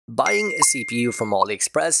Buying a CPU from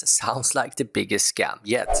AliExpress sounds like the biggest scam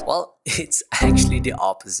yet. Well, it's actually the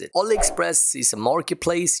opposite. AliExpress is a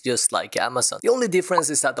marketplace just like Amazon. The only difference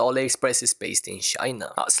is that AliExpress is based in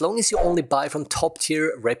China. As long as you only buy from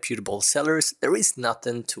top-tier reputable sellers, there is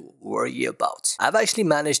nothing to worry about. I've actually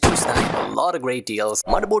managed to snag a lot of great deals.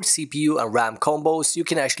 Motherboard, CPU and RAM combos you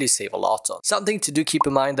can actually save a lot on. Something to do keep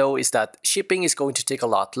in mind though is that shipping is going to take a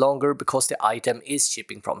lot longer because the item is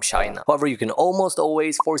shipping from China. However, you can almost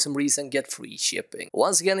always for some reason get free shipping.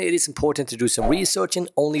 Once again, it is important to do some research and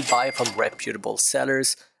only buy from reputable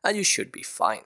sellers and you should be fine.